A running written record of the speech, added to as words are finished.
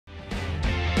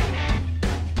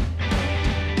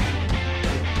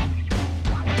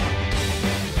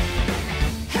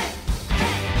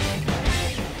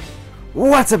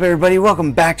What's up, everybody?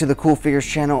 Welcome back to the CoolFigurez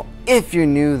channel. If you're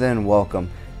new, then welcome.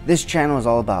 This channel is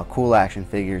all about cool action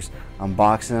figures,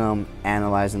 unboxing them,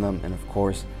 analyzing them, and of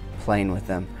course playing with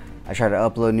them. I try to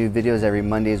upload new videos every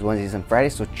Mondays, Wednesdays, and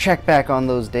Fridays, so check back on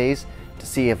those days to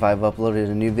see if I've uploaded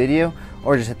a new video,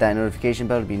 or just hit that notification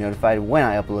bell to be notified when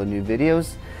I upload new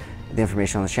videos. The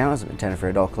information on this channel is intended for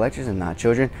adult collectors and not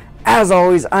children. As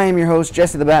always, I am your host,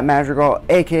 Jesse the Bat Madrigal,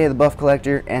 aka the Buff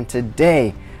Collector, and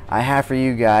today I have for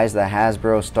you guys the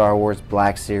Hasbro Star Wars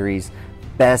Black Series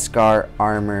Beskar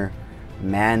Armor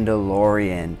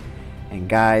Mandalorian. And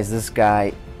guys, this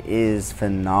guy is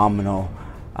phenomenal.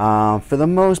 For the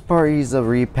most part, he's a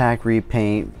repack,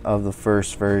 repaint of the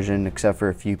first version, except for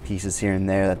a few pieces here and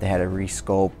there that they had to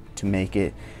resculpt to make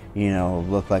it, you know,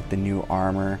 look like the new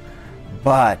armor.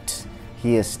 But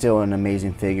he is still an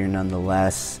amazing figure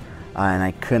nonetheless, and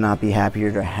I could not be happier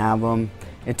to have him.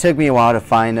 It took me a while to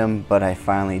find him, but I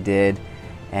finally did,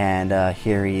 and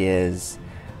here he is.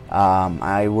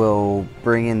 I will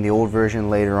bring in the old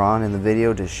version later on in the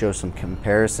video to show some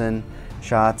comparison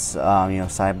shots, you know,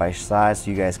 side by side, so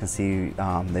you guys can see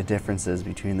the differences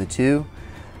between the two.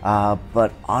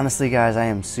 But honestly, guys, I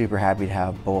am super happy to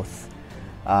have both.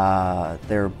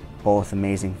 They're both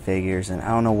amazing figures, and I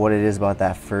don't know what it is about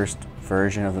that first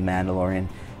version of the Mandalorian,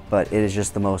 but it is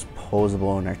just the most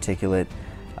posable and articulate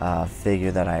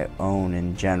figure that I own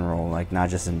in general, like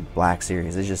not just in Black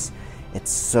Series. It's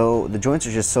so, the joints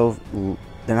are just so,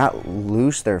 they're not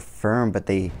loose, they're firm, but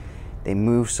they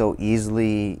move so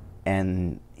easily,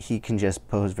 and he can just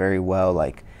pose very well.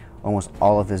 Like almost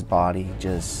all of his body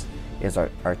just is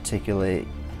articulated,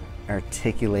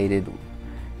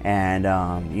 and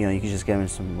you know, you can just get him in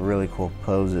some really cool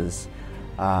poses,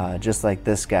 just like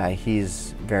this guy.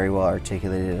 He's very well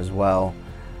articulated as well,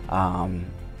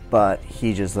 but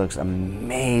he just looks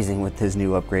amazing with his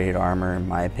new upgraded armor, in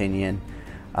my opinion.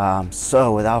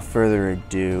 So without further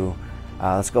ado,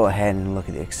 let's go ahead and look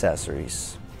at the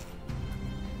accessories.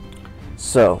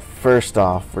 So first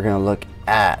off, we're going to look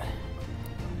at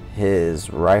his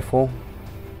rifle.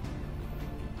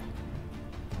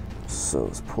 So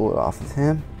let's pull it off of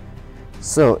him.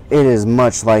 So it is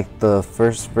much like the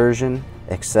first version,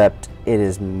 except it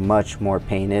is much more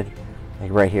painted.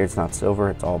 Like right here, it's not silver,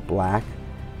 it's all black.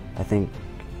 I think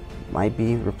might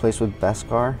be replaced with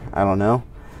Beskar. I don't know.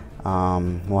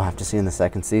 We'll have to see in the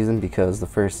second season, because the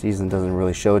first season doesn't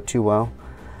really show it too well.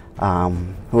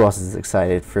 Who else is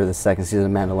excited for the second season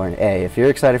of Mandalorian? Hey, if you're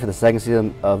excited for the second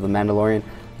season of the Mandalorian,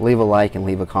 leave a like and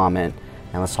leave a comment,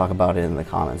 and let's talk about it in the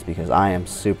comments, because I am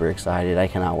super excited. I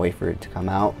cannot wait for it to come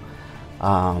out.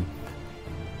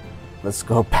 Let's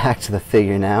go back to the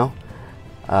figure now.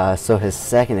 So his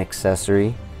second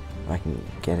accessory, if I can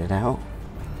get it out,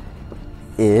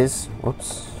 is,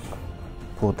 whoops,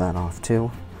 pulled that off too,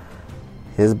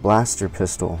 his blaster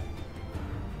pistol.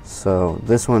 So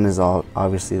this one is all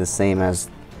obviously the same as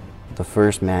the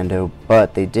first Mando,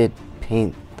 but they did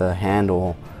paint the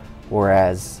handle,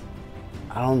 whereas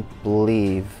I don't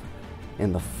believe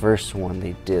in the first one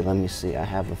they did. Let me see, I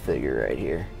have the figure right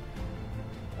here.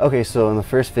 Okay, so in the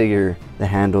first figure the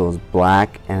handle is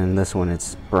black, and in this one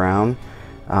it's brown.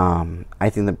 I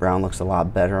think the brown looks a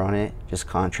lot better on it, just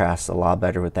contrasts a lot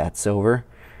better with that silver.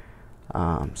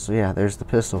 So yeah, there's the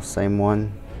pistol, same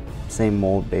one, same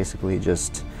mold basically,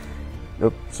 just,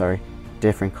 oops, sorry,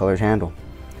 different colored handle.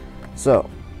 So,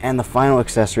 and the final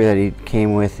accessory that he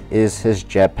came with is his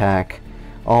jetpack,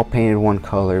 all painted one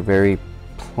color, very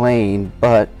plain,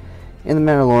 but in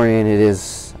the Mandalorian it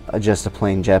is just a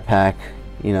plain jetpack.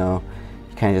 You know,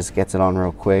 he kind of just gets it on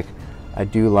real quick. I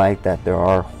do like that there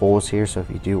are holes here, so if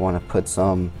you do want to put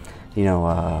some, you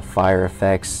know, fire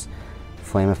effects,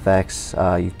 flame effects,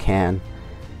 you can.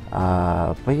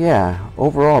 But yeah,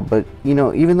 overall, but you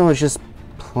know, even though it's just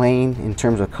plain in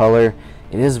terms of color,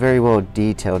 it is very well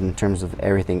detailed in terms of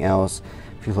everything else.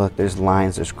 If you look, there's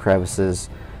lines, there's crevices,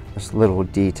 there's little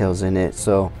details in it.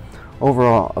 So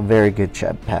overall, a very good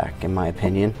jetpack in my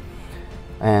opinion.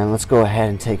 And let's go ahead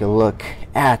and take a look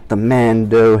at the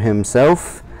Mando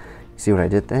himself. See what I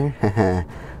did there?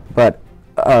 But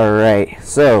alright,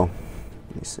 so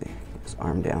let me see, get his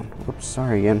arm down. Whoops,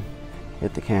 sorry again,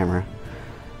 hit the camera.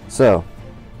 So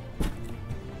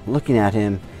looking at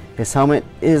him, his helmet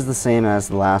is the same as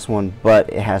the last one, but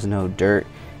it has no dirt.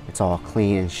 It's all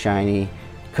clean and shiny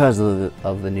because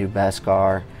of the new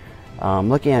Beskar.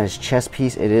 Looking at his chest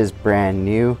piece, it is brand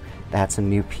new. That's a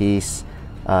new piece.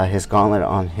 His gauntlet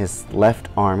on his left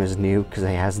arm is new because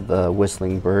he has the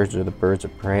whistling birds, or the birds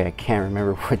of prey. I can't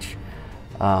remember which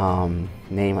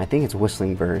name. I think it's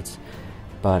whistling birds,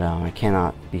 but I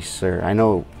cannot be sure. I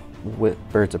know with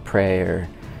birds of prey or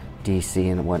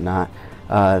DC and whatnot.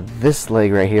 This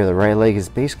leg right here, the right leg, is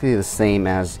basically the same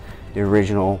as the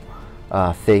original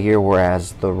figure,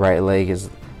 whereas the right leg is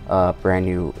brand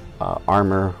new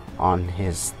armor on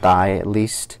his thigh at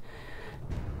least.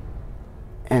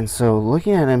 And so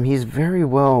looking at him, he's very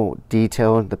well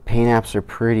detailed. The paint apps are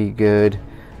pretty good.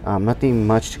 Nothing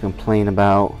much to complain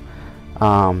about.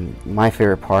 My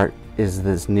favorite part is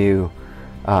this new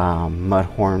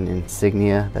Mudhorn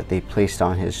insignia that they placed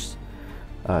on his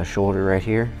shoulder right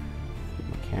here.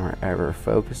 If the camera ever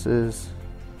focuses.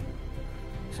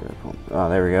 Oh,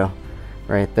 there we go.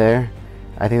 Right there.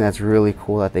 I think that's really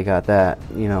cool that they got that,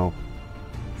 you know,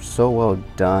 so well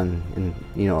done in,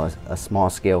 you know, a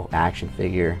small scale action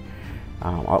figure.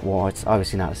 Well, it's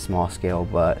obviously not a small scale,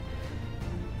 but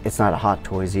it's not a Hot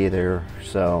Toys either.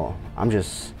 So I'm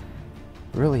just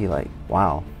really like,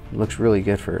 wow, it looks really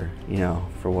good for, you know,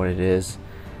 for what it is.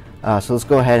 So let's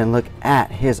go ahead and look at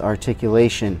his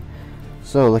articulation.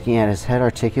 So looking at his head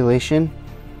articulation,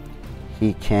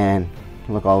 he can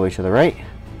look all the way to the right,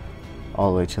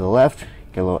 all the way to the left.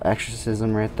 Get a little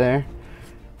exorcism right there.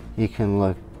 He can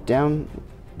look down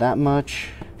that much,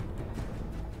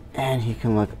 and he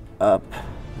can look up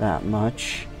that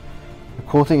much. The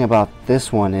cool thing about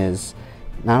this one is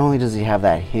not only does he have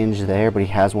that hinge there, but he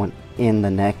has one in the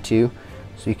neck too,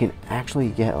 so you can actually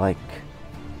get like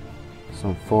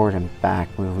some forward and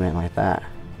back movement like that.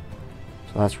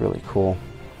 So that's really cool.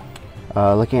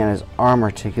 Looking at his arm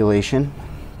articulation,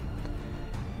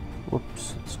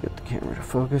 whoops, let's get the camera to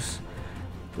focus.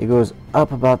 It goes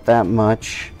up about that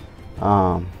much.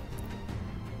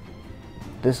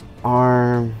 This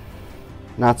arm,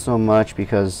 not so much,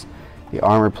 because the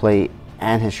armor plate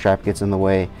and his strap gets in the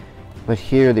way. But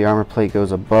here the armor plate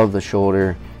goes above the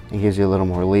shoulder and gives you a little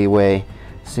more leeway.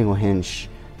 Single hinge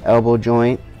elbow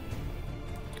joint.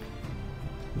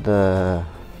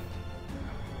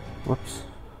 Whoops,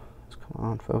 come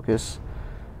on, focus.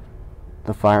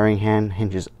 The firing hand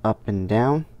hinges up and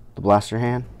down, the blaster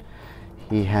hand.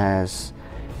 He has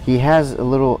a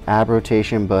little ab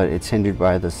rotation, but it's hindered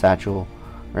by the satchel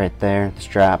right there, the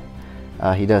strap.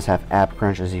 He does have ab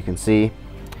crunch, as you can see.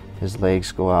 His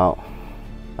legs go out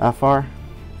that far.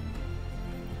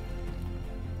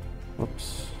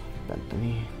 Whoops, bent the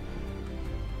knee.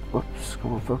 Whoops,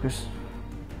 come on, focus.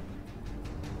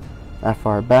 That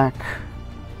far back.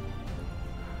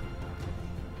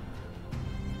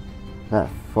 That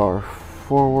far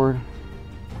forward.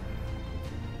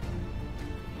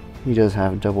 He does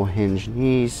have double hinge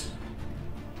knees.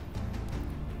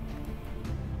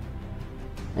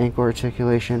 Ankle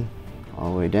articulation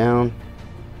all the way down,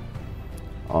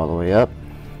 all the way up,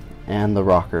 and the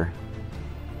rocker.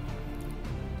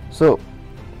 So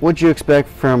what you expect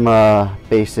from a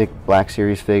basic Black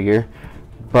Series figure,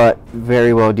 but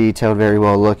very well detailed, very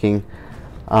well looking,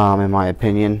 in my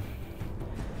opinion.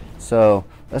 So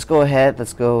let's go ahead,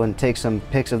 let's go and take some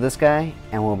pics of this guy,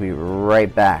 and we'll be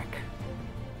right back.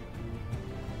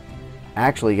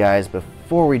 Actually guys,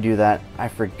 before we do that, I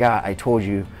forgot, I told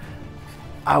you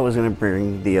I was going to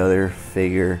bring the other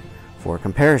figure for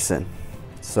comparison.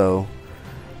 So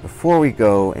before we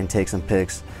go and take some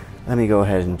pics, let me go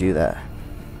ahead and do that.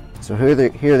 So here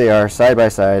they are, side by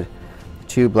side,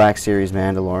 two Black Series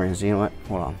Mandalorians. You know what?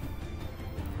 Hold on.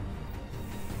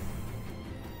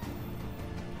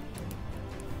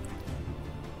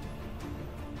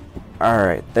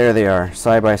 Alright, there they are,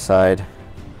 side by side.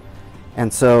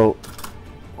 And so,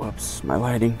 whoops, my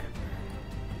lighting.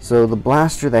 So the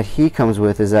blaster that he comes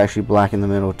with is actually black in the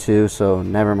middle too, so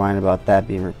never mind about that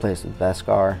being replaced with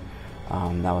Beskar.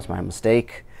 That was my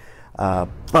mistake.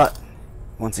 But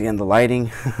once again, the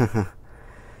lighting.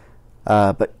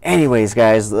 But anyways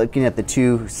guys, looking at the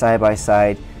two side by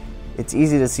side, it's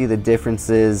easy to see the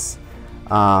differences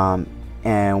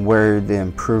and where the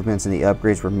improvements and the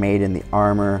upgrades were made in the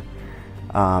armor.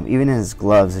 Even in his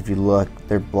gloves, if you look,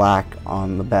 they're black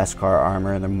on the Beskar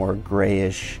armor, they're more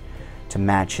grayish to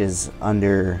match his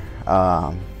under,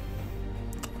 I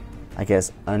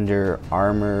guess, under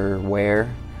armor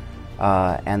wear.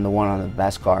 And the one on the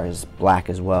Beskar is black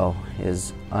as well,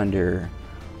 his under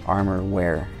armor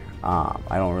wear. I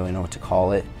don't really know what to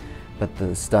call it, but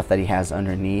the stuff that he has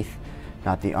underneath,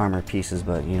 not the armor pieces,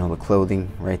 but you know, the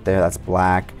clothing right there, that's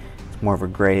black. It's more of a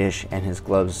grayish, and his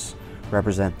gloves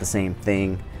represent the same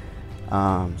thing.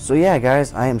 So yeah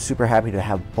guys, I am super happy to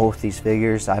have both these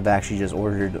figures. I've actually just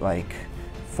ordered like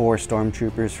 4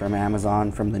 Stormtroopers from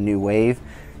Amazon from the new wave,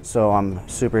 so I'm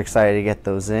super excited to get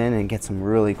those in and get some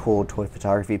really cool toy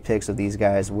photography pics of these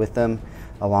guys with them,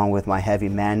 along with my heavy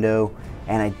Mando.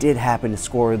 And I did happen to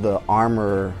score the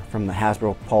armor from the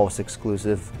Hasbro Pulse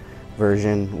exclusive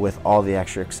version with all the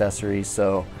extra accessories,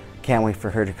 so Can't wait for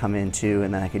her to come in too,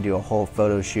 and then I could do a whole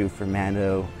photo shoot for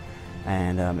Mando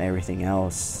and everything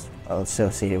else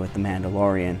associated with the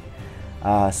Mandalorian.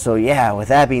 So yeah, with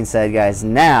that being said, guys,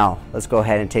 now let's go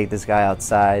ahead and take this guy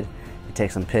outside and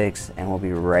take some pics, and we'll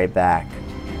be right back.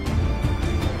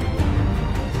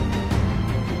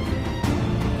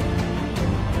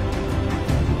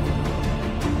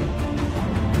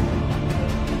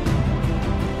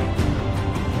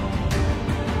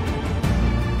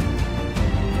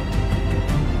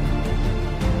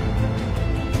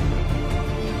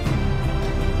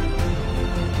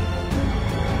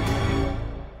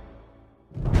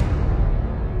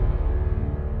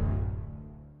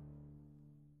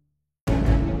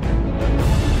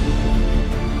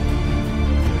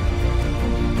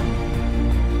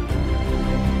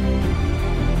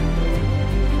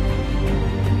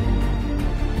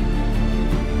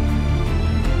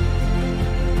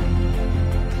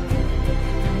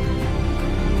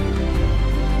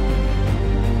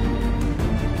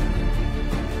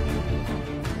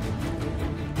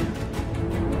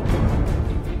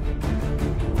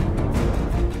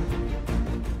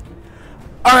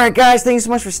 Alright guys, thank you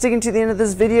so much for sticking to the end of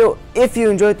this video. If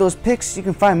you enjoyed those pics, you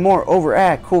can find more over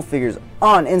at CoolFigurez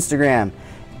on Instagram.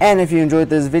 And if you enjoyed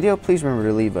this video, please remember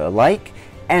to leave a like.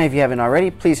 And if you haven't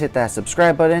already, please hit that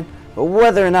subscribe button. But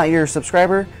whether or not you're a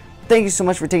subscriber, thank you so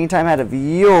much for taking time out of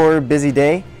your busy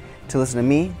day to listen to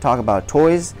me talk about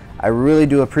toys. I really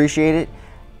do appreciate it.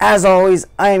 As always,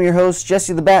 I am your host,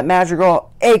 Jesse the Bat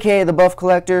Madrigal, aka the Buff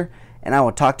Collector, and I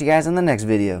will talk to you guys in the next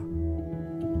video.